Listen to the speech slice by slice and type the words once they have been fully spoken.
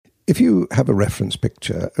if you have a reference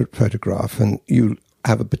picture, a photograph, and you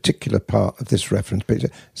have a particular part of this reference picture,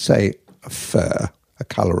 say a fur, a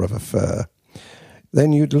colour of a fur,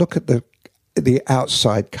 then you'd look at the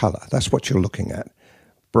outside colour. That's what you're looking at.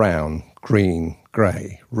 Brown, green,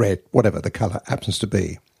 grey, red, whatever the colour happens to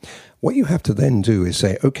be. What you have to then do is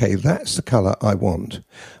say, okay, that's the colour I want.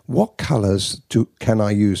 What colours can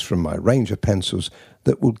I use from my range of pencils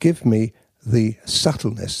that will give me the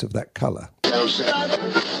subtleness of that colour?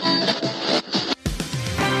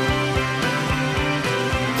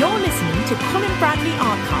 You're listening to Colin Bradley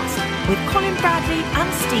Artcast with Colin Bradley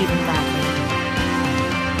and Stephen Bradley.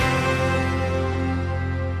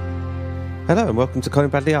 Hello and welcome to Colin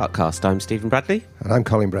Bradley Artcast. I'm Stephen Bradley. And I'm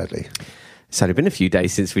Colin Bradley. It's only been a few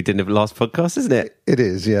days since we did the last podcast, isn't it? It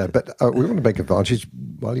is, yeah. But we want to make advantage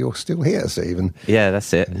while you're still here, Stephen. Yeah,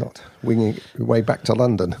 that's it. Not winging your way back to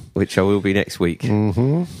London. Which I will be next week.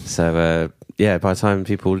 Mm-hmm. So, by the time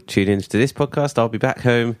people tune into this podcast, I'll be back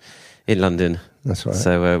home in London. That's right.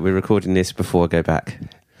 So we're recording this before I go back.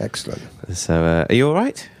 Excellent. So are you all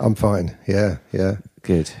right? I'm fine, yeah.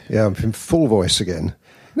 Good. Yeah, I'm in full voice again.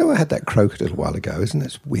 You know, I had that croak a little while ago, isn't it?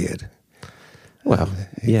 It's weird. Well,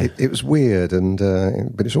 yeah. It was weird,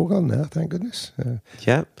 but it's all gone now, thank goodness.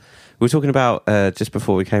 Yeah. We were talking about, just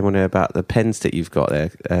before we came on here, about the pens that you've got there,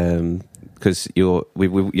 because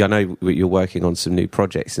I know you're working on some new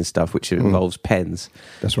projects and stuff, which involves pens.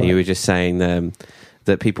 That's right. And you were just saying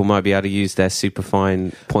that people might be able to use their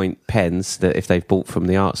superfine point pens that if they've bought from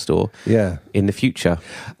the art store in the future.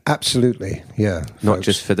 Absolutely, yeah. Not folks.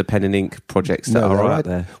 just for the pen and ink projects that are out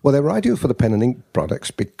there. Well, they were ideal for the pen and ink products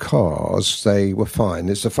because they were fine.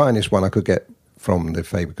 It's the finest one I could get from the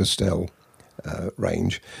Faber-Castell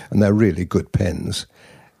range, and they're really good pens.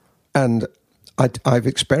 And I've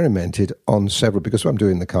experimented on several, because I'm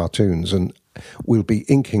doing the cartoons, and we'll be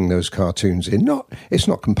inking those cartoons in. It's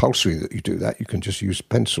not compulsory that you do that. You can just use a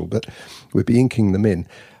pencil, but we'll be inking them in.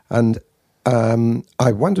 And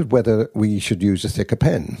I wondered whether we should use a thicker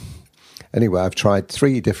pen. Anyway, I've tried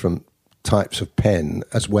 3 different types of pen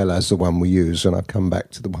as well as the one we use, and I've come back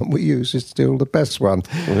to the one we use. It's still the best one.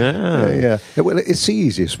 Yeah. Well, it's the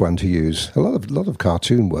easiest one to use. A lot of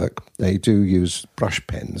cartoon work, they do use brush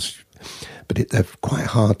pens, but they're quite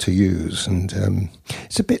hard to use, and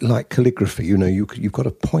it's a bit like calligraphy. You know, you've got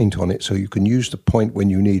a point on it, so you can use the point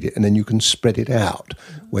when you need it, and then you can spread it out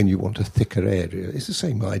when you want a thicker area. It's the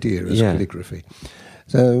same idea as calligraphy.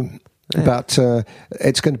 So, but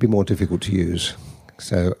it's going to be more difficult to use.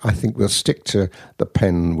 So I think we'll stick to the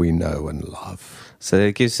pen we know and love. So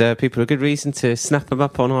it gives people a good reason to snap them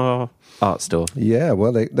up on our art store. Yeah,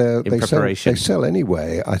 well, they sell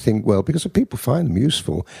anyway, I think, well, because if people find them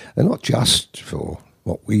useful. They're not just for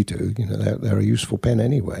what we do, you know, they're a useful pen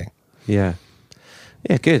anyway. Yeah,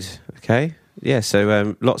 good. Okay. Yeah,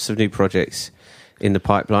 so lots of new projects in the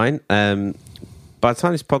pipeline. By the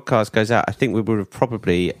time this podcast goes out, I think we would have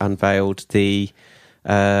probably unveiled the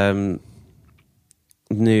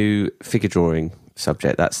new figure drawing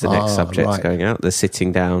subject. That's the next subject going out. The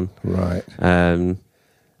sitting down. Right.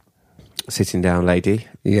 Sitting down lady.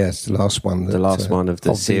 Yes, the last one. The last one of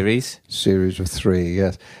the series. Series of 3,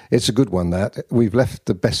 yes. It's a good one, that. We've left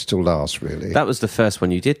the best till last, really. That was the first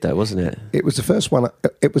one you did, though, wasn't it? It was the first one.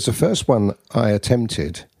 It was the first one I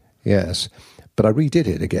attempted, yes. But I redid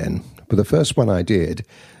it again. But the first one I did,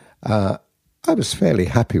 I was fairly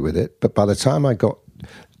happy with it. But by the time I got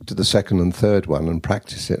to the second and third one and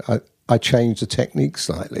practiced it, I changed the technique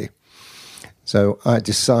slightly. So I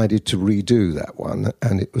decided to redo that one,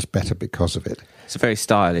 and it was better because of it. It's a very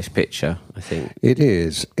stylish picture, I think. It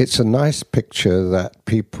is. It's a nice picture that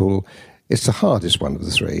people... It's the hardest one of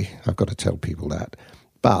the 3. I've got to tell people that.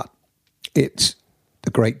 But it's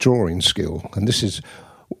a great drawing skill. And this is...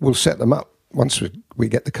 We'll set them up once we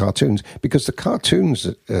get the cartoons, because the cartoons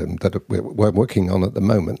that we're working on at the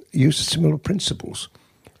moment use similar principles.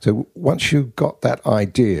 So once you've got that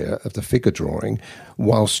idea of the figure drawing,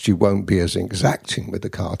 whilst you won't be as exacting with the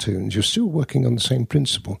cartoons, you're still working on the same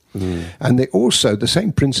principle. And the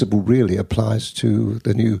same principle really applies to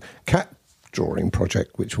the new cat drawing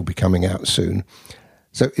project, which will be coming out soon.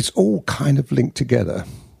 So it's all kind of linked together.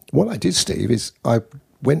 What I did, Steve, is I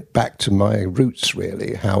went back to my roots,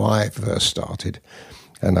 really, how I first started.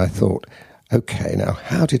 And I thought, okay, now,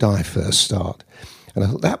 how did I first start? And I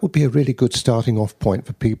thought that would be a really good starting off point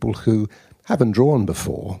for people who haven't drawn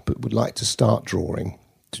before but would like to start drawing,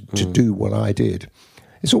 to do what I did.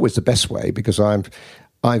 It's always the best way, because I've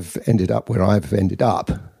ended up where I've ended up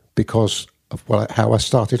because of how I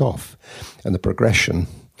started off. And the progression,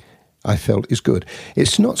 I felt, is good.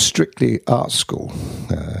 It's not strictly art school,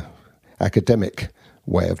 academic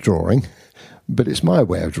way of drawing, but it's my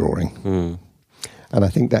way of drawing. And I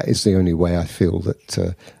think that is the only way I feel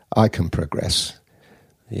that I can progress.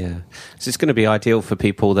 Yeah. So it's going to be ideal for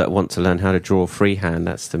people that want to learn how to draw freehand.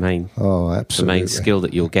 That's the main, absolutely. the main skill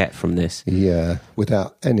that you'll get from this. Yeah,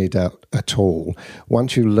 without any doubt at all.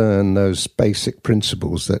 Once you learn those basic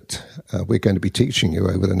principles that we're going to be teaching you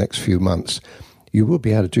over the next few months, you will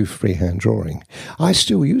be able to do freehand drawing. I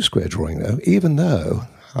still use square drawing, though, even though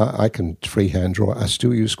I can freehand draw, I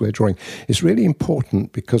still use square drawing. It's really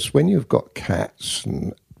important because when you've got cats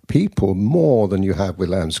and people more than you have with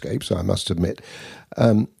landscapes, I must admit,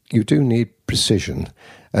 you do need precision.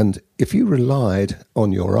 And if you relied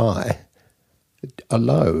on your eye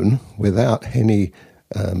alone without any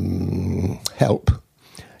help,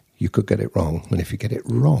 you could get it wrong. And if you get it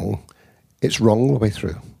wrong, it's wrong all the way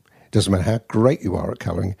through. It doesn't matter how great you are at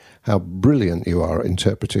colouring, how brilliant you are at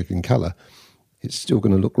interpreting colour, it's still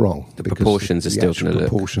going to look wrong. The proportions are still going to look.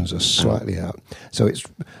 Proportions are slightly out. So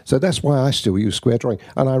that's why I still use square drawing,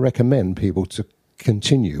 and I recommend people to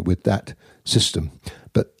continue with that system.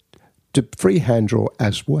 But to freehand draw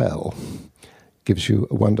as well gives you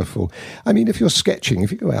a wonderful... I mean, if you're sketching,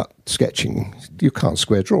 if you go out sketching, you can't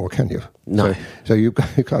square draw, can you? No. So you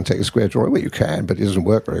can't take a square drawing. Well, you can, but it doesn't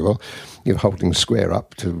work very well. You're holding the square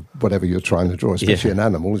up to whatever you're trying to draw, especially an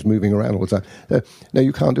animal is moving around all the time. No,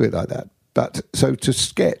 you can't do it like that. But so to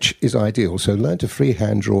sketch is ideal. So learn to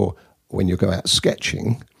freehand draw when you go out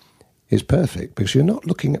sketching is perfect because you're not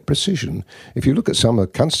looking at precision. If you look at some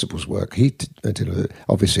of Constable's work,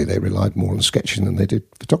 obviously they relied more on sketching than they did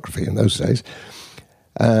photography in those days.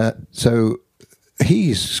 So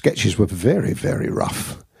his sketches were very, very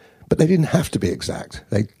rough, but they didn't have to be exact.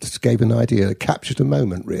 They just gave an idea, captured a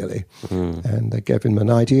moment really, and they gave him an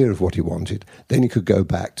idea of what he wanted. Then he could go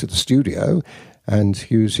back to the studio and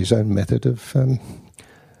use his own method of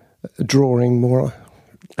drawing more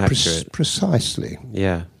precisely.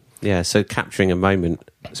 Yeah. Yeah, so capturing a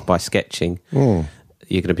moment by sketching, you're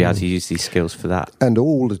going to be able to use these skills for that. And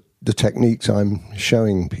all the techniques I'm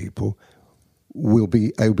showing people will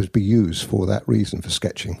be able to be used for that reason, for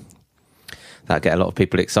sketching. That'll get a lot of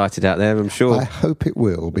people excited out there, I'm sure. I hope it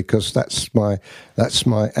will, because that's my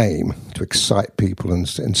aim, to excite people and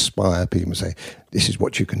inspire people and say, this is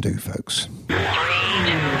what you can do, folks.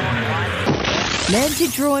 Learn to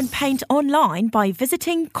draw and paint online by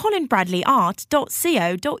visiting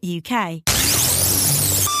colinbradleyart.co.uk.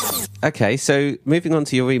 Okay, so moving on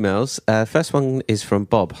to your emails. First one is from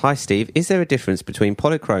Bob. Hi, Steve. Is there a difference between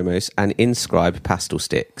Polychromos and Inscribe pastel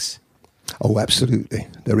sticks? Oh, absolutely.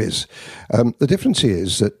 There is. The difference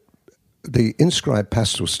is that the Inscribe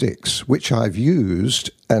pastel sticks, which I've used,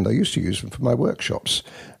 and I used to use them for my workshops,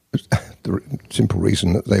 the simple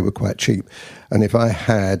reason that they were quite cheap. And if I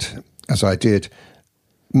had, as I did,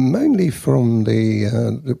 mainly from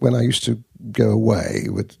when I used to go away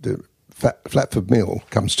with the Flatford Mill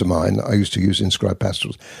comes to mind, I used to use Inscribe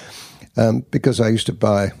pastels because I used to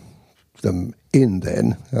buy them in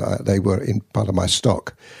then. They were in part of my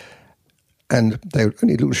stock. And they were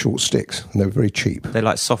only little short sticks, and they were very cheap. They're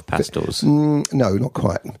like soft pastels? No, not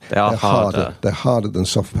quite. They're harder. They're harder than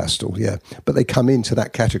soft pastel, yeah. But they come into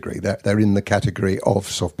that category. They're in the category of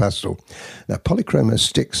soft pastel. Now, Polychromos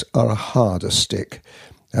sticks are a harder stick,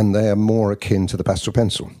 and they are more akin to the pastel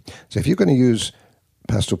pencil. So if you're going to use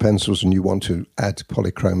pastel pencils and you want to add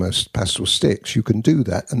Polychromos pastel sticks, you can do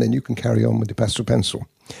that, and then you can carry on with the pastel pencil.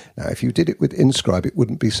 Now, if you did it with Inscribe, it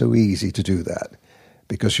wouldn't be so easy to do that,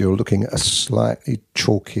 because you're looking at a slightly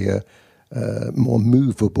chalkier, more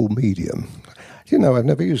movable medium. You know, I've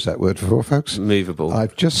never used that word before, folks. Movable.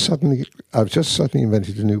 I've just suddenly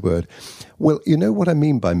invented a new word. Well, you know what I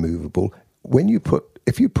mean by movable?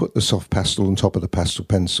 If you put the soft pastel on top of the pastel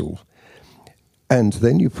pencil, and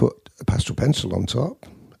then you put a pastel pencil on top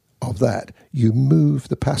of that, you move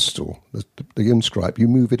the pastel, the Inscribe, you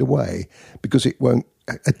move it away because it won't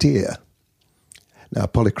adhere. Now,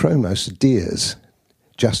 Polychromos adheres,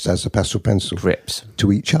 just as the pastel pencil grips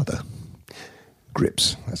to each other.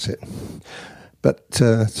 Grips, that's it. But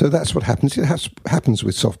so that's what happens. It happens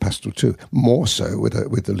with soft pastel too, more so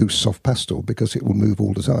with the loose soft pastel, because it will move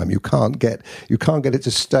all the time. You can't get it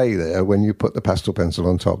to stay there when you put the pastel pencil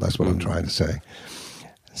on top. That's what I'm trying to say.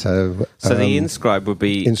 So the Inscribe would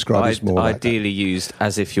be is more ideally used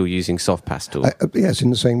as if you're using soft pastel. Yes,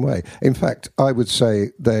 in the same way. In fact, I would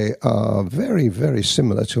say they are very, very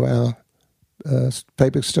similar to our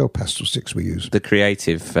Faber-Castell pastel sticks we use. The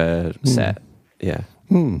creative set, yeah.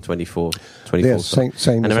 24 yes,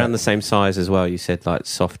 same and around the same size as well. You said like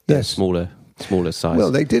soft, yes. smaller size.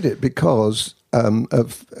 Well, they did it because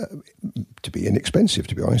to be inexpensive,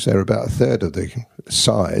 to be honest. They're about a third of the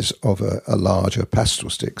size of a larger pastel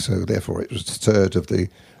stick, so therefore it was a third of the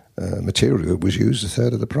material that was used, a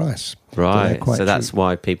third of the price. Right, so that's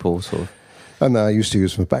why people sort of... And I used to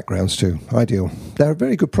use them for backgrounds too. Ideal. They're a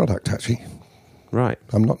very good product, actually. Right.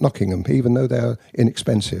 I'm not knocking them, even though they're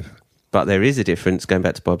inexpensive. But there is a difference, going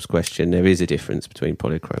back to Bob's question, there is a difference between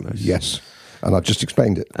polychromos. Yes, and I've just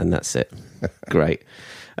explained it. And that's it. Great.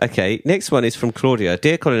 Okay, next one is from Claudia.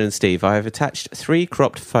 Dear Colin and Steve, I have attached 3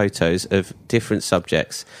 cropped photos of different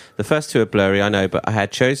subjects. The first 2 are blurry, I know, but I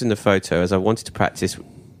had chosen the photo as I wanted to practice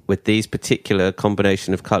with these particular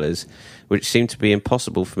combination of colours, which seemed to be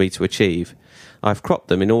impossible for me to achieve. I've cropped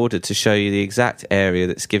them in order to show you the exact area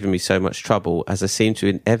that's given me so much trouble, as I seem to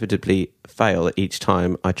inevitably fail each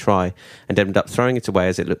time I try and end up throwing it away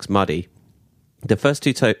as it looks muddy. The first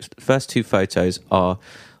two photos are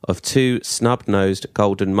of 2 snub-nosed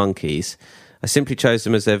golden monkeys. I simply chose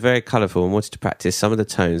them as they're very colourful and wanted to practice some of the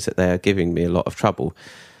tones that they are giving me a lot of trouble.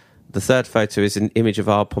 The third photo is an image of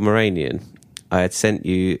our Pomeranian. I had sent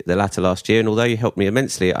you the latter last year, and although you helped me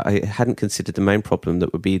immensely, I hadn't considered the main problem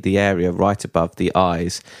that would be the area right above the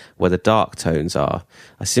eyes where the dark tones are.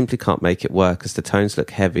 I simply can't make it work as the tones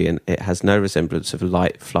look heavy and it has no resemblance of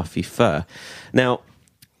light, fluffy fur. Now,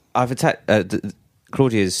 I've attacked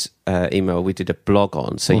Claudia's email. We did a blog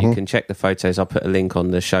on, so you can check the photos. I'll put a link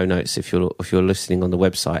on the show notes if you're listening on the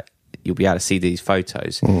website. You'll be able to see these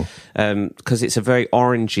photos because it's a very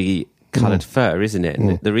orangey coloured fur, isn't it?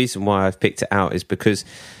 And the reason why I've picked it out is because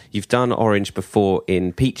you've done orange before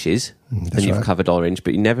in peaches, and you've covered orange,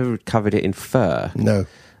 but you never covered it in fur. No.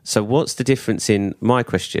 So what's the difference in my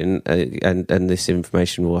question, and this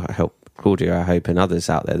information will help Claudia, I hope, and others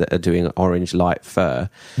out there that are doing orange light fur.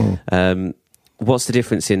 What's the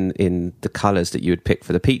difference in the colours that you would pick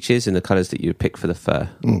for the peaches and the colours that you would pick for the fur?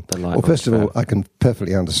 The light well, first of fur? all, I can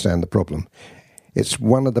perfectly understand the problem. It's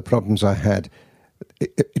one of the problems I had.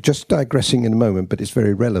 Just digressing in a moment, but it's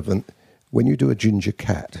very relevant. When you do a ginger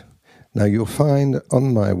cat, now you'll find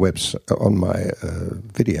on my website, on my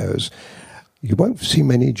videos, you won't see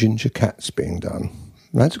many ginger cats being done.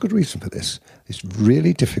 And that's a good reason for this. It's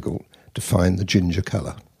really difficult to find the ginger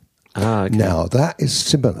colour. Okay. Now, that is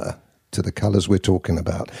similar to the colours we're talking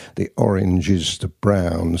about, the oranges, the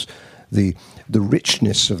browns, the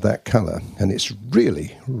richness of that colour. And it's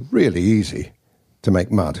really, really easy to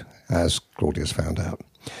make mud, as Claudia's found out.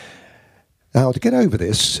 Now, to get over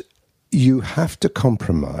this, you have to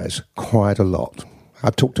compromise quite a lot.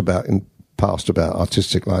 I've talked about in past about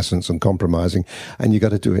artistic license and compromising, and you've got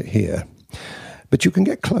to do it here. But you can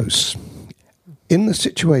get close. In the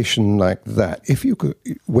situation like that, if you could,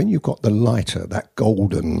 when you've got the lighter, that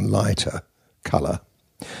golden lighter colour,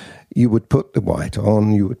 you would put the white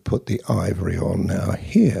on, you would put the ivory on. Now,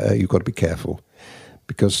 here, you've got to be careful,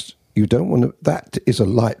 because you don't want to... That is a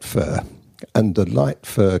light fur, and the light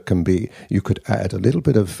fur can be... You could add a little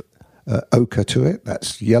bit of ochre to it.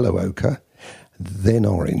 That's yellow ochre, then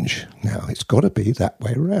orange. Now, it's got to be that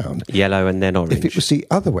way around. Yellow and then orange. If it was the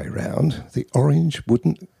other way around, the orange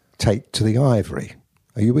wouldn't take to the ivory.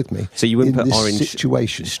 Are you with me? So you wouldn't in put this orange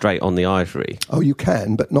situation straight on the ivory? Oh, you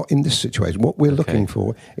can, but not in this situation. What we're looking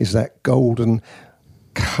for is that golden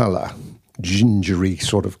colour, gingery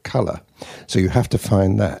sort of colour. So you have to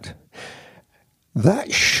find that.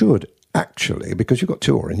 That should actually, because you've got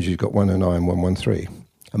 2 oranges, you've got 109, 113,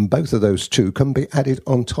 and both of those 2 can be added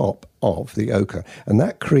on top of the ochre. And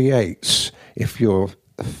that creates, if you're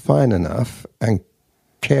fine enough and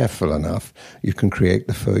careful enough, you can create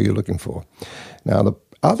the fur you're looking for. Now, the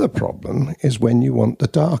other problem is when you want the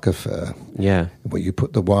darker fur. Yeah. Well, you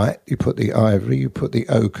put the white, you put the ivory, you put the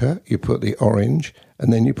ochre, you put the orange,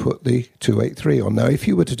 and then you put the 283 on. Now, if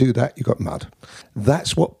you were to do that, you got mud.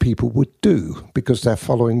 That's what people would do because they're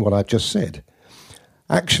following what I've just said.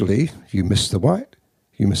 Actually, you miss the white,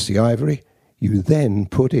 you miss the ivory, you then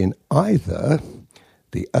put in either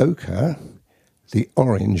the ochre, the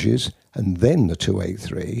oranges, and then the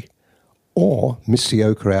 283, or miss the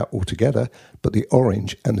ochre out altogether, but the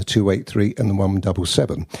orange and the 283 and the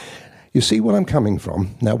 177. You see what I'm coming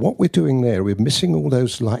from? Now, what we're doing there, we're missing all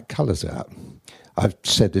those light colours out. I've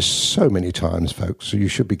said this so many times, folks, so you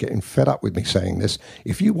should be getting fed up with me saying this.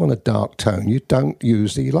 If you want a dark tone, you don't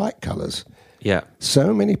use the light colours. Yeah.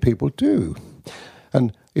 So many people do.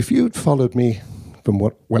 And if you'd followed me from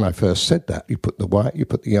when I first said that, you put the white, you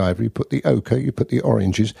put the ivory, you put the ochre, you put the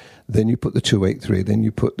oranges, then you put the 283, then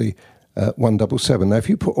you put the 177. Now, if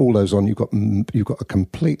you put all those on, you've got a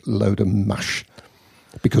complete load of mush,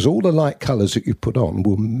 because all the light colours that you put on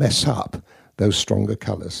will mess up those stronger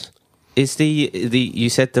colours. Is the you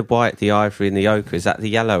said the white, the ivory, and the ochre? Is that the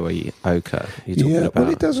yellowy ochre you're talking about? Well,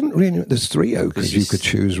 it doesn't really. There's 3 ochres you could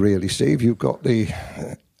choose, really, Steve. You've got the,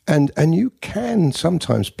 and you can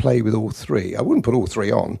sometimes play with all 3. I wouldn't put all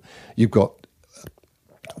 3 on. You've got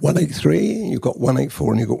 183, you've got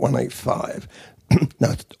 184, and you've got 185.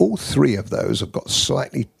 Now, all 3 of those have got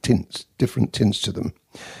slightly different tints to them.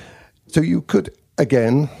 So you could,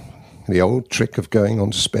 again, the old trick of going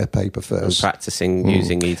on to spare paper first. And practicing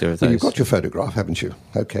using either of those. Well, you've got your photograph, haven't you?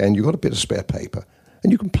 Okay, and you've got a bit of spare paper.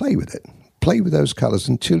 And you can play with it. Play with those colours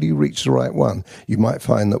until you reach the right one. You might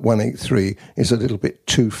find that 183 is a little bit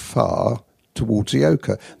too far towards the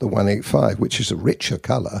ochre. The 185, which is a richer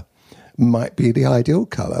colour, might be the ideal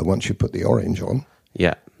colour once you put the orange on.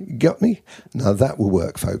 Yeah. Got me? Now, that will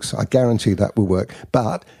work, folks. I guarantee that will work.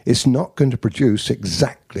 But it's not going to produce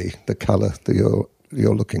exactly the colour that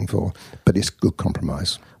you're looking for. But it's good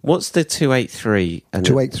compromise. What's the 283?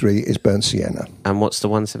 283 is burnt sienna. And what's the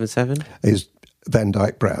 177? Is Van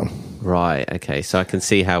Dyke brown. Right, okay. So I can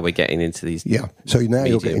see how we're getting into these. Yeah. So now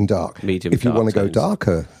you're getting dark. Medium if you dark want to go tones.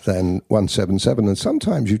 darker than 177, and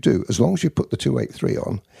sometimes you do, as long as you put the 283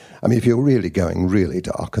 on. I mean, if you're really going really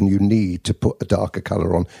dark and you need to put a darker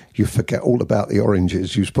colour on, you forget all about the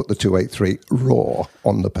oranges. You put the 283 raw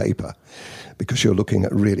on the paper because you're looking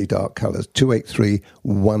at really dark colours. 283,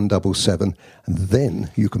 177, and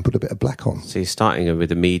then you can put a bit of black on. So you're starting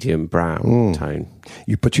with a medium brown tone.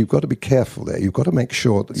 But you've got to be careful there. You've got to make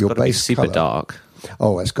sure that It's your got to be base super colour... dark.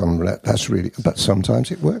 Oh, that's really... But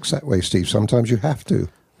sometimes it works that way, Steve. Sometimes you have to.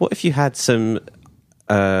 What if you had some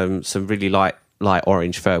really light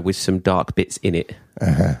orange fur with some dark bits in it?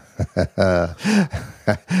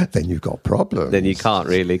 Then you've got problems. Then you can't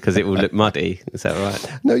really, because it will look muddy. Is that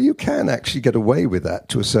right? No, you can actually get away with that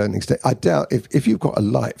to a certain extent. I doubt if you've got a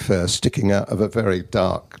light fur sticking out of a very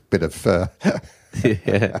dark bit of fur.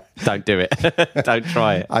 Yeah. Don't do it. Don't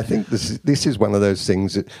try it. I think this is one of those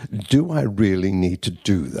things that, do I really need to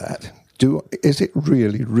do that? Is it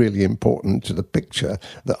really, really important to the picture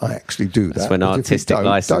that I actually do that? That's when artistic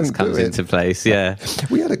license comes into place. Yeah,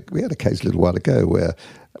 we had a case a little while ago where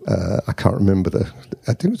I can't remember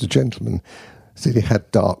I think it was a gentleman. said he had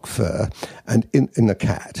dark fur and in the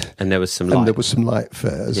cat, and there was some light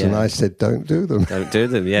furs, Yeah. and I said, "Don't do them. Don't do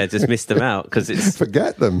them. Yeah, just miss them out because it's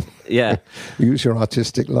Forget them. Yeah, Use your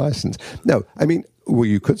artistic license." No, I mean, well,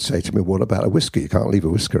 you could say to me, "What about a whisker? You can't leave a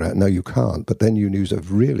whisker out." No, you can't. But then you use a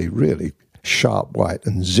really, really sharp white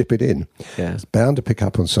and zip it in. Yeah. It's bound to pick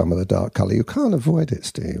up on some of the dark colour. You can't avoid it,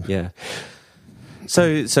 Steve. Yeah.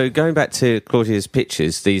 So going back to Claudia's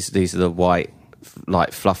pictures, these are the white,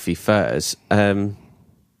 like fluffy furs.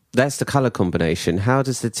 That's the colour combination. How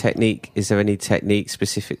does the technique? Is there any technique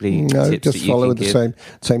specifically? No, tips just that you follow can the give?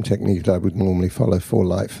 same technique that I would normally follow for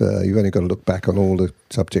light fur. You've only got to look back on all the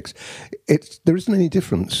subjects. There isn't any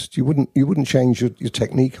difference. You wouldn't change your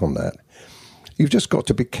technique on that. You've just got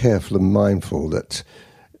to be careful and mindful that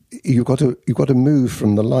you've got to move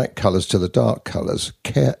from the light colours to the dark colours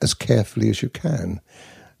as carefully as you can.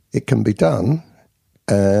 It can be done,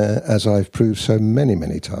 as I've proved so many,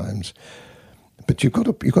 many times. But you've got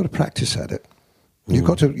to practice at it. You've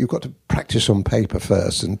got to practice on paper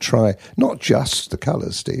first and try not just the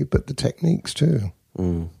colours, Steve, but the techniques too.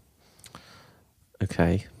 Mm.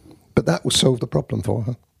 Okay, But that will solve the problem for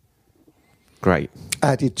her. great.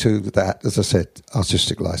 Added to that, as I said,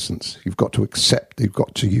 artistic license. You've got to accept. You've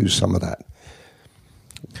got to use some of that.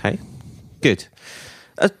 Okay, good.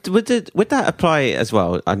 Would that apply as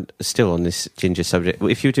well? I'm still on this ginger subject.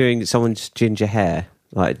 If you're doing someone's ginger hair,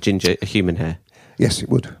 like human hair. Yes, it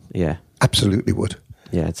would. Yeah. Absolutely would.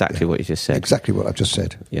 Yeah, exactly what you just said. Exactly what I've just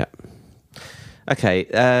said. Yeah. Okay.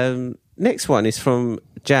 Next one is from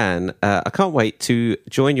Jan. I can't wait to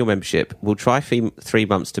join your membership. We'll try 3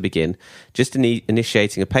 months to begin. Just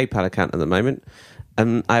initiating a PayPal account at the moment.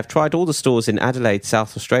 I have tried all the stores in Adelaide,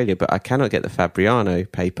 South Australia, but I cannot get the Fabriano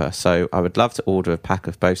paper, so I would love to order a pack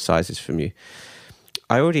of both sizes from you.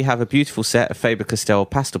 I already have a beautiful set of Faber-Castell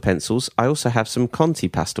pastel pencils. I also have some Conti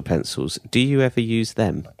pastel pencils. Do you ever use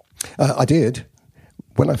them? I did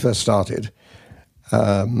when I first started,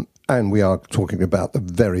 and we are talking about the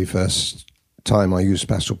very first time I used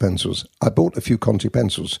pastel pencils. I bought a few Conti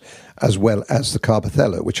pencils as well as the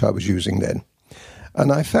Carbothello, which I was using then,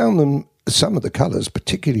 and I found them. Some of the colours,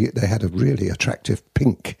 particularly, they had a really attractive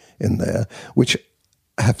pink in there, which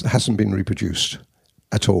hasn't been reproduced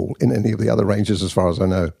at all in any of the other ranges, as far as I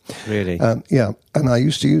know. Really? Yeah, and I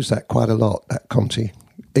used to use that quite a lot, that Conti,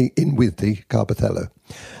 in with the Carbothello.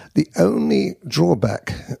 The only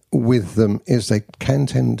drawback with them is they can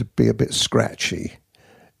tend to be a bit scratchy.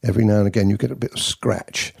 Every now and again you get a bit of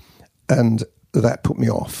scratch, and that put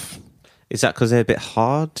me off. Is that because they're a bit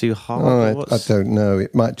hard, too hard? I don't know.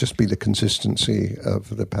 It might just be the consistency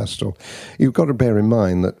of the pastel. You've got to bear in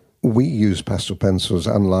mind that we use pastel pencils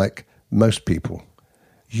unlike most people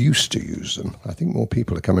used to use them. I think more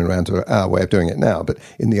people are coming around to our way of doing it now, but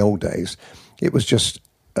in the old days, it was just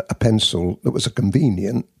a pencil that was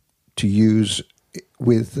convenient to use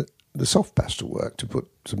with the soft pastel work to put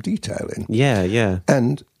some detail in. Yeah, yeah.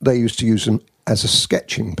 And they used to use them as a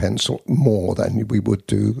sketching pencil more than we would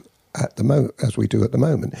do as we do at the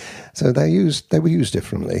moment. So they were used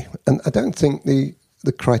differently. And I don't think the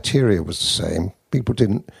criteria was the same. People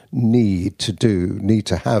didn't need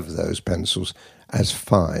to have those pencils as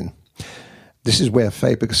fine. This is where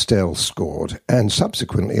Faber-Castell scored, and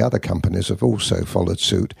subsequently other companies have also followed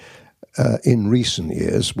suit in recent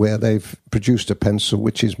years, where they've produced a pencil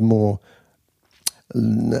which is more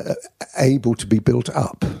able to be built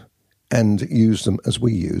up and use them as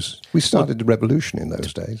we use. We started the revolution in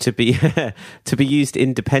those days. To be used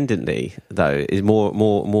independently, though, is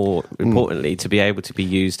more importantly to be able to be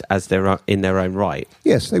used as in their own right.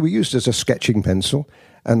 Yes, they were used as a sketching pencil,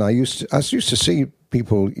 and I used to see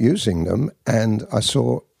people using them, and I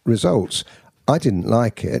saw results. I didn't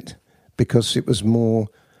like it because it was more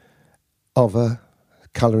of a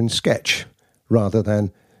colouring sketch rather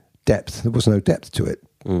than depth. There was no depth to it.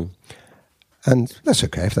 Mm. And that's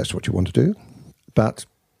okay if that's what you want to do. But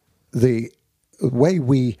the way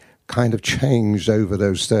we kind of changed over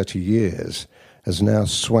those 30 years has now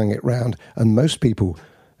swung it round. And most people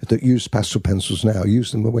that use pastel pencils now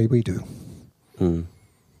use them the way we do. Mm.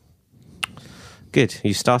 Good.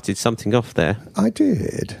 You started something off there. I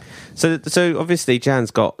did. So obviously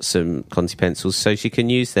Jan's got some Conti pencils, so she can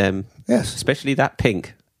use them. Yes. Especially that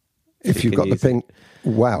pink. If you've got the pink...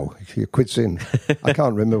 Wow, your quid's in. I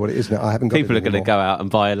can't remember what it is now. I haven't got People it are going to go out and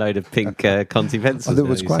buy a load of pink Conti pencils. There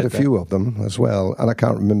was quite a few of them as well, and I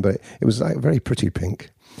can't remember. It was like a very pretty pink.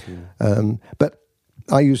 But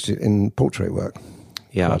I used it in portrait work.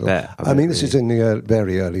 Yeah, I bet. I mean, this is in the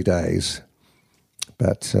very early days.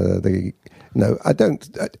 But no, I don't.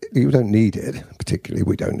 You don't need it particularly.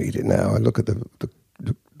 We don't need it now. I look at the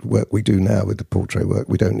work we do now with the portrait work.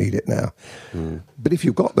 We don't need it now. Mm. But if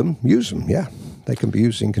you've got them, use them. Yeah, they can be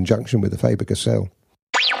used in conjunction with the Faber-Castell.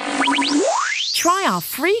 Try our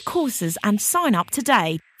free courses and sign up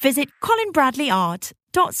today. Visit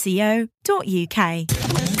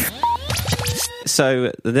colinbradleyart.co.uk.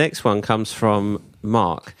 So the next one comes from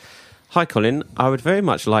Mark. Hi, Colin. I would very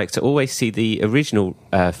much like to always see the original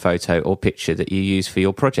photo or picture that you use for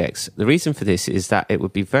your projects. The reason for this is that it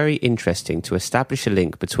would be very interesting to establish a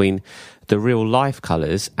link between the real-life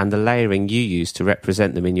colours and the layering you use to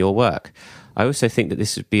represent them in your work. I also think that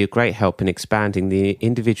this would be a great help in expanding the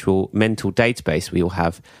individual mental database we all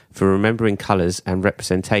have for remembering colours and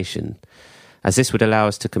representation, as this would allow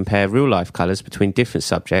us to compare real-life colours between different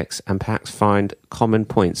subjects and perhaps find common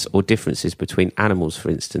points or differences between animals,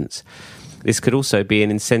 for instance. This could also be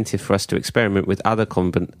an incentive for us to experiment with other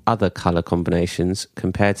colour combinations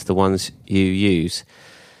compared to the ones you use.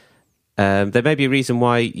 There may be a reason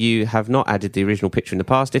why you have not added the original picture in the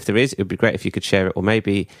past. If there is, it would be great if you could share it, or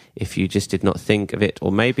maybe if you just did not think of it,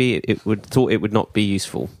 or maybe thought it would not be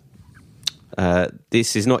useful.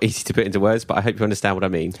 This is not easy to put into words, but I hope you understand what I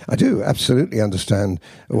mean. I do absolutely understand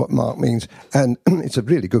what Mark means, and it's a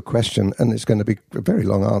really good question, and it's going to be a very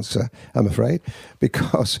long answer, I'm afraid,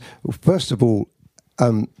 because first of all,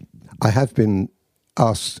 I have been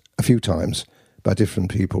asked a few times by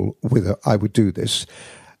different people whether I would do this,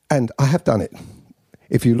 and I have done it.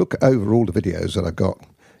 If you look over all the videos that I've got,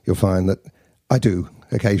 you'll find that I do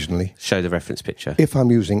occasionally. Show the reference picture. If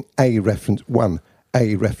I'm using a reference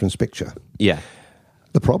picture. Yeah.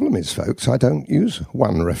 The problem is, folks, I don't use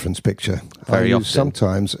one reference picture. Very I often. use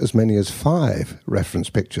sometimes as many as 5 reference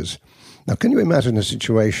pictures. Now, can you imagine a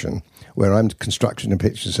situation where I'm constructing a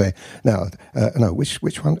picture and say, no,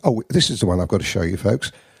 which one? Oh, this is the one I've got to show you,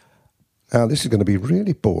 folks. Now, this is going to be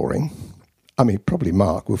really boring. I mean, probably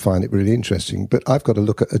Mark will find it really interesting, but I've got to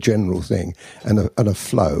look at a general thing and a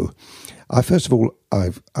flow. First of all,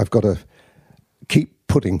 I've got to keep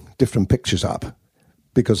putting different pictures up,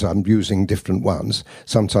 because I'm using different ones.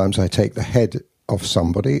 Sometimes I take the head of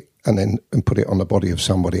somebody and put it on the body of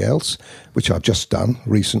somebody else, which I've just done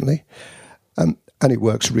recently, and it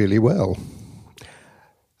works really well.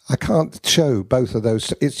 I can't show both of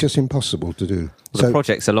those. It's just impossible to do. Well, the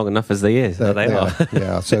projects are long enough as they are. They are.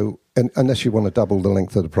 Yeah, so unless you want to double the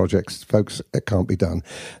length of the projects, folks, it can't be done.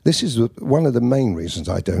 This is one of the main reasons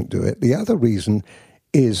I don't do it. The other reason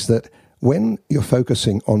is that when you're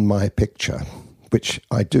focusing on my picture, which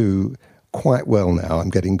I do quite well now, I'm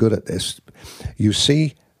getting good at this, you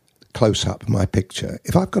see close-up my picture,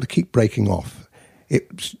 if I've got to keep breaking off,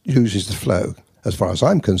 it loses the flow. As far as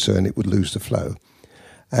I'm concerned, it would lose the flow.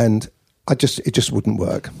 And it just wouldn't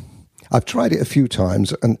work. I've tried it a few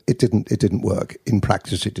times and it didn't work. In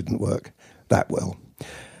practice, it didn't work that well.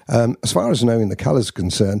 As far as knowing the colours are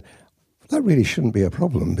concerned, that really shouldn't be a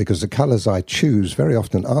problem, because the colours I choose very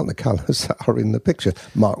often aren't the colours that are in the picture.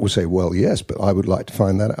 Mark will say, well, yes, but I would like to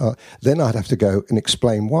find that out. Then I'd have to go and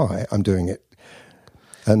explain why I'm doing it.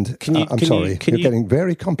 And I'm sorry, you're getting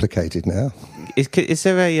very complicated now. Is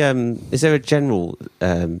there a general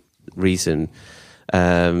reason,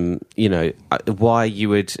 why you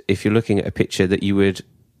would, if you're looking at a picture, that you would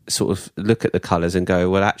sort of look at the colours and go,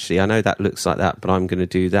 well, actually, I know that looks like that, but I'm going to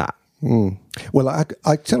do that? Well,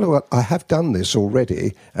 I tell you what, I have done this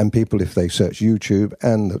already, and people, if they search YouTube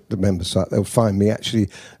and the member site, they'll find me actually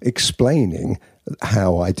explaining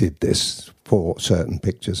how I did this for certain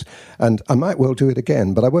pictures. And I might well do it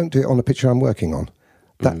again, but I won't do it on a picture I'm working on.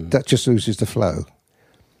 That just loses the flow.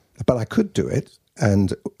 But I could do it,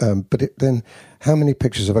 and then how many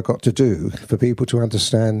pictures have I got to do for people to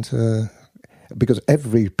understand? Because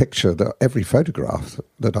every photograph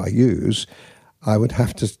that I use, I would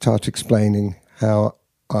have to start explaining how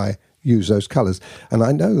I use those colours. And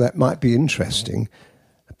I know that might be interesting,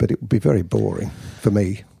 but it would be very boring for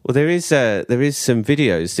me. Well, there is some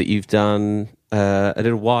videos that you've done a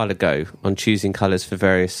little while ago on choosing colours for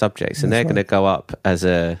various subjects, and they're going to go up as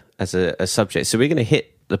a subject. So we're going to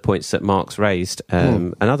hit the points that Mark's raised,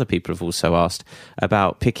 and other people have also asked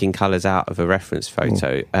about picking colours out of a reference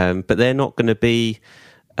photo, but they're not going to be.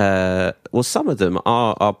 Some of them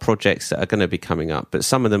are projects that are going to be coming up, but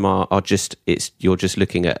some of them are just you're just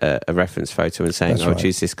looking at a reference photo and saying, I'll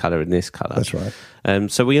choose this colour and this colour. That's right.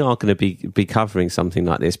 So we are going to be covering something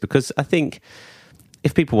like this, because I think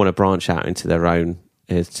if people want to branch out into their own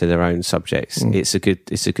subjects, it's a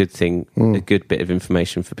good thing, a good bit of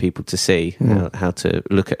information for people to see how to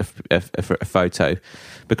look at a photo,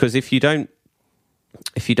 because if you want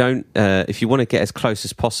to get as close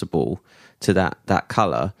as possible to that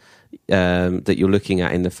colour that you're looking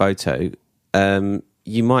at in the photo,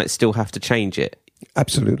 you might still have to change it.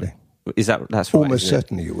 Absolutely. That's right? Almost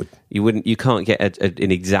certainly you would. You can't get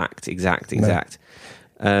an exact.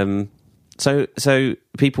 No. So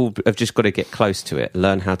people have just got to get close to it,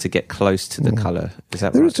 learn how to get close to the colour. Is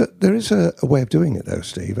that right? There is a way of doing it, though,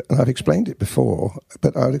 Steve, and I've explained it before,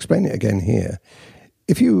 but I'll explain it again here.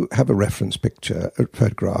 If you have a reference picture, a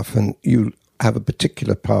photograph, and you have a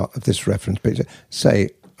particular part of this reference picture, say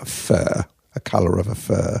a fur, a colour of a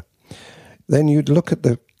fur, then you'd look at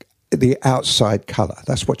the outside colour.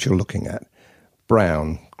 That's what you're looking at.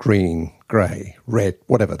 Brown, green, grey, red,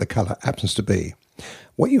 whatever the colour happens to be.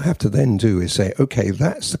 What you have to then do is say, okay,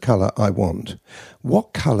 that's the colour I want.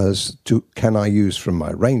 What colours can I use from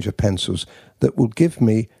my range of pencils that will give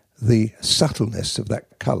me the subtleness of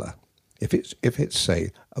that colour? If it's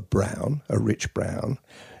say a brown, a rich brown,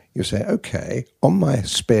 you say, okay, on my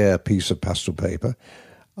spare piece of pastel paper,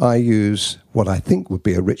 I use what I think would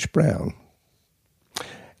be a rich brown.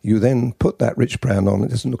 You then put that rich brown on, it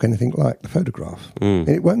doesn't look anything like the photograph. And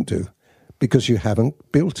it won't do, because you haven't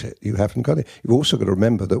built it. You haven't got it. You've also got to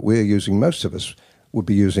remember that most of us would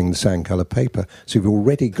be using the sand colour paper. So you've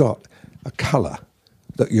already got a colour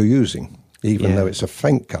that you're using, even though it's a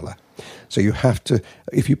faint colour. So you have to,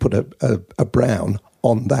 if you put a brown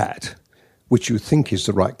on that, which you think is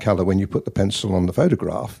the right colour when you put the pencil on the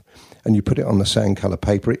photograph, and you put it on the sand colour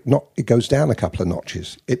paper, it goes down a couple of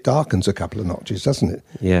notches. It darkens a couple of notches, doesn't it?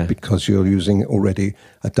 Yeah. Because you're using already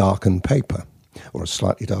a darkened paper, or a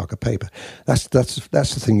slightly darker paper. That's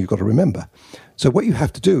the thing you've got to remember. So what you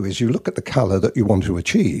have to do is you look at the colour that you want to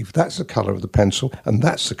achieve. That's the colour of the pencil, and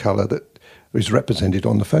that's the colour that is represented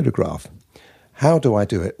on the photograph. How do I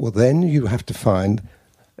do it? Well, then you have to find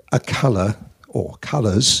a colour or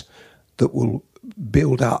colours that will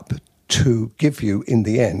build up to give you, in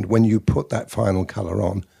the end, when you put that final colour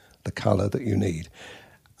on, the colour that you need.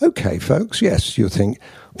 Okay, folks, yes, you think,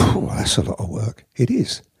 that's a lot of work. It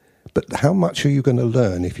is. But how much are you going to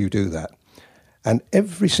learn if you do that? And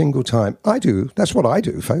every single time I do, that's what I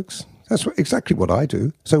do, folks. That's exactly what I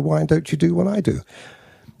do. So why don't you do what I do?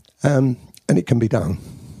 And it can be done.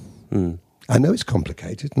 I know it's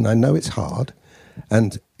complicated, and I know it's hard,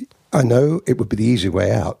 and I know it would be the easy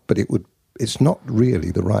way out, but it's not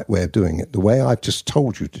really the right way of doing it. The way I've just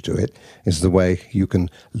told you to do it is the way you can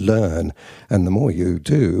learn, and the more you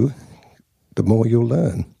do, the more you'll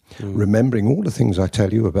learn. Remembering all the things I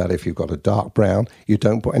tell you about, if you've got a dark brown, you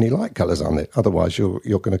don't put any light colours on it, otherwise you're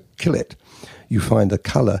going to kill it. You find the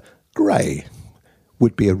colour grey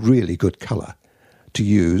would be a really good colour to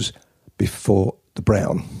use before the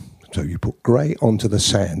brown. So you put grey onto the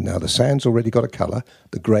sand. Now the sand's already got a colour.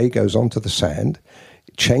 The grey goes onto the sand.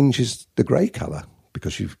 It changes the grey colour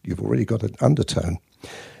because you've already got an undertone.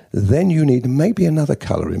 Then you need maybe another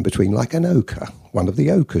colour in between, like an ochre, one of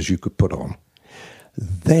the ochres you could put on.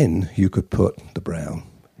 Then you could put the brown.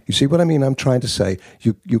 You see what I mean? I'm trying to say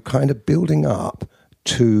you're kind of building up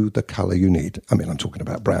to the colour you need. I mean, I'm talking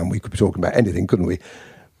about brown. We could be talking about anything, couldn't we?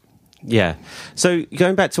 Yeah. So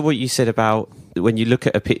going back to what you said about when you look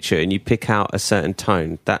at a picture and you pick out a certain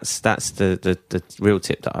tone, that's the real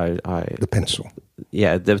tip that I The pencil.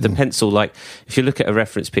 Yeah, the pencil, like if you look at a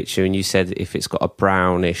reference picture and you said if it's got a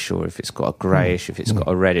brownish or if it's got a greyish, if it's got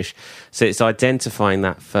a reddish. So it's identifying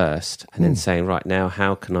that first and then saying, right now,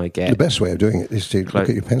 how can I get... The best way of doing it is to look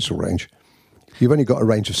at your pencil range. You've only got a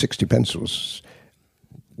range of 60 pencils.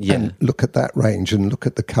 Yeah. And look at that range and look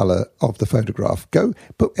at the colour of the photograph. Go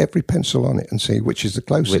put every pencil on it and see which is the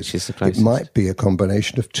closest. Which is the closest. It might be a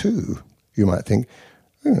combination of two. You might think,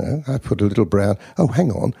 I put a little brown. Oh,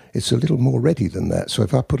 hang on, it's a little more reddy than that. So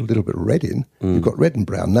if I put a little bit of red in, you've got red and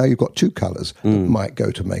brown. Now you've got two colours that might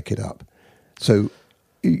go to make it up. So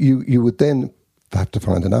you would then have to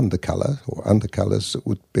find an undercolour or undercolours that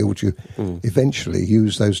would build you, eventually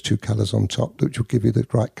use those two colours on top, which will give you the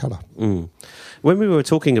right colour. When we were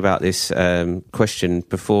talking about this question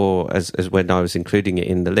before, as when I was including it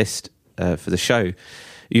in the list for the show,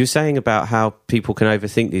 you were saying about how people can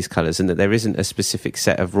overthink these colours and that there isn't a specific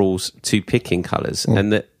set of rules to picking colours,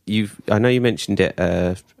 and that I know you mentioned it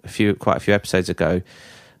quite a few episodes ago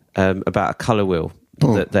about a colour wheel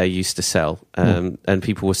that they used to sell, and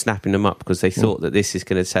people were snapping them up because they thought that this is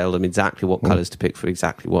going to tell them exactly what colours to pick for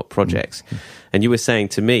exactly what projects. And you were saying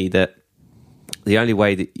to me that the only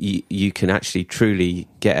way that you can actually truly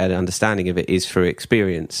get an understanding of it is through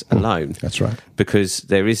experience alone. That's right. Because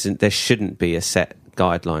there shouldn't be a set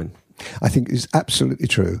guideline. I think it's absolutely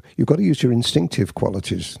true. You've got to use your instinctive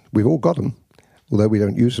qualities. We've all got them, although we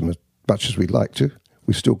don't use them as much as we'd like to.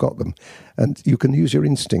 We've still got them. And you can use your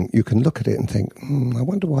instinct. You can look at it and think, I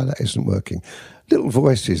wonder why that isn't working. Little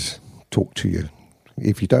voices talk to you.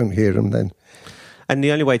 If you don't hear them, then... And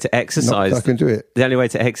the only way to exercise... I can do it. The only way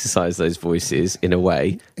to exercise those voices, in a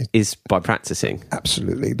way, is by practicing.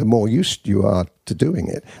 Absolutely. The more used you are to doing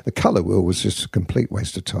it. The colour wheel was just a complete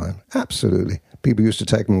waste of time. Absolutely. People used to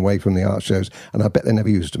take them away from the art shows, and I bet they never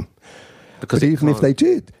used them. But even if they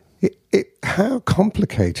did, how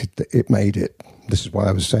complicated it made it. This is why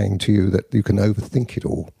I was saying to you that you can overthink it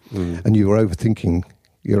all, and you're overthinking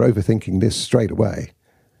this straight away.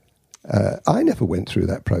 I never went through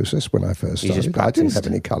that process when I first started. I didn't have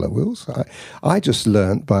any colour wheels. I just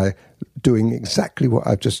learnt by doing exactly what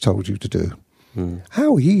I've just told you to do.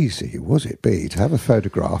 How easy would it be to have a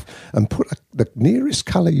photograph and put the nearest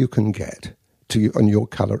colour you can get on your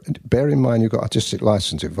colour? Bear in mind you've got artistic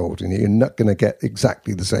licence involved in it. You're not going to get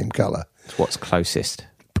exactly the same colour. What's closest?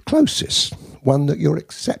 Closest. One that you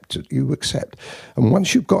accept. And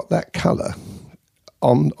once you've got that colour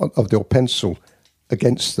of your pencil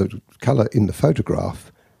against the colour in the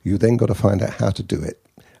photograph, you then got to find out how to do it.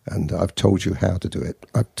 And I've told you how to do it.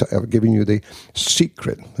 I've given you the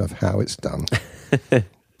secret of how it's done.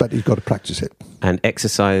 But you've got to practice it. And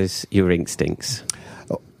exercise your instincts.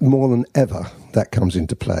 More than ever, that comes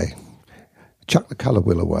into play. Chuck the colour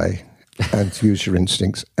wheel away and use your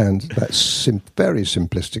instincts. And that's very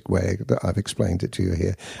simplistic way that I've explained it to you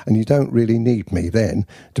here. And you don't really need me then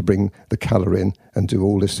to bring the colour in and do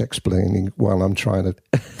all this explaining while I'm trying to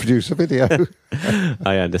produce a video.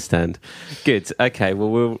 I understand. Good. Okay.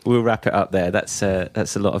 Well, we'll wrap it up there. That's a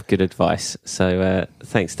lot of good advice. So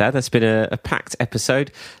thanks, Dad. That's been a packed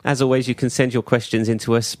episode. As always, you can send your questions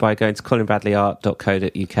into us by going to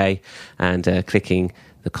colinbradleyart.co.uk and clicking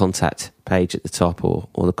the contact page at the top or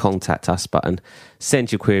the contact us button.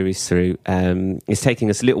 Send your queries through. It's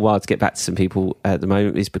taking us a little while to get back to some people at the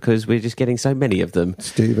moment, is because we're just getting so many of them.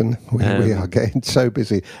 Stephen, we are getting so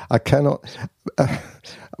busy. I cannot,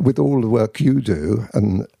 with all the work you do,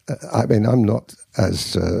 and I mean, I'm not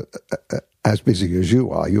as busy as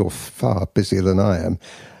you are. You're far busier than I am.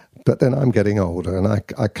 But then I'm getting older and I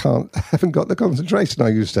haven't got the concentration I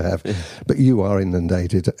used to have. But you are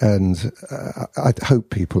inundated, and I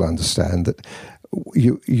hope people understand that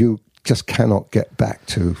you just cannot get back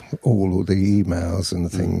to all of the emails and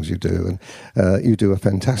the things you do. And you do a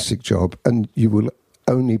fantastic job, and you will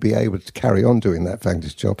only be able to carry on doing that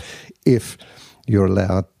fantastic job if you're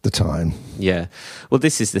allowed the time. Yeah. Well,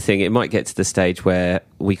 this is the thing. It might get to the stage where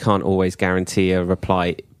we can't always guarantee a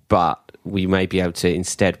reply, but we may be able to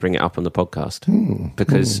instead bring it up on the podcast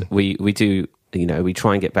because we do, we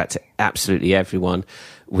try and get back to absolutely everyone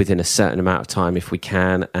within a certain amount of time if we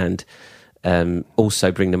can. And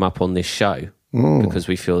also bring them up on this show because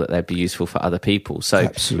we feel that they'd be useful for other people. So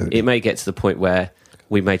Absolutely. It may get to the point where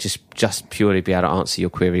we may just purely be able to answer your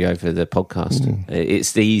query over the podcast.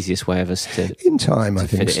 It's the easiest way of us to... In time, I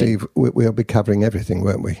think, Steve, we'll be covering everything,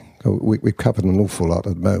 won't we? We've covered an awful lot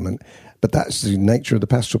at the moment, but that's the nature of the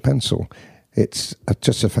pastoral pencil. It's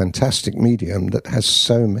just a fantastic medium that has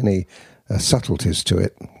so many subtleties to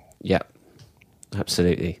it. Yeah,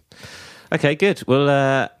 absolutely. Okay, good.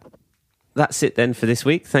 Well, that's it then for this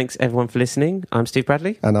week. Thanks, everyone, for listening. I'm Steve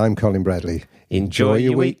Bradley. And I'm Colin Bradley. Enjoy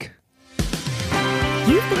your week.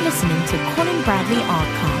 You've been listening to Colin Bradley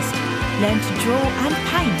Artcast. Learn to draw and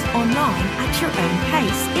paint online at your own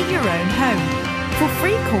pace in your own home. For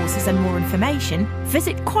free courses and more information,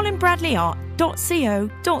 visit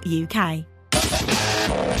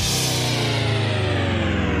colinbradleyart.co.uk.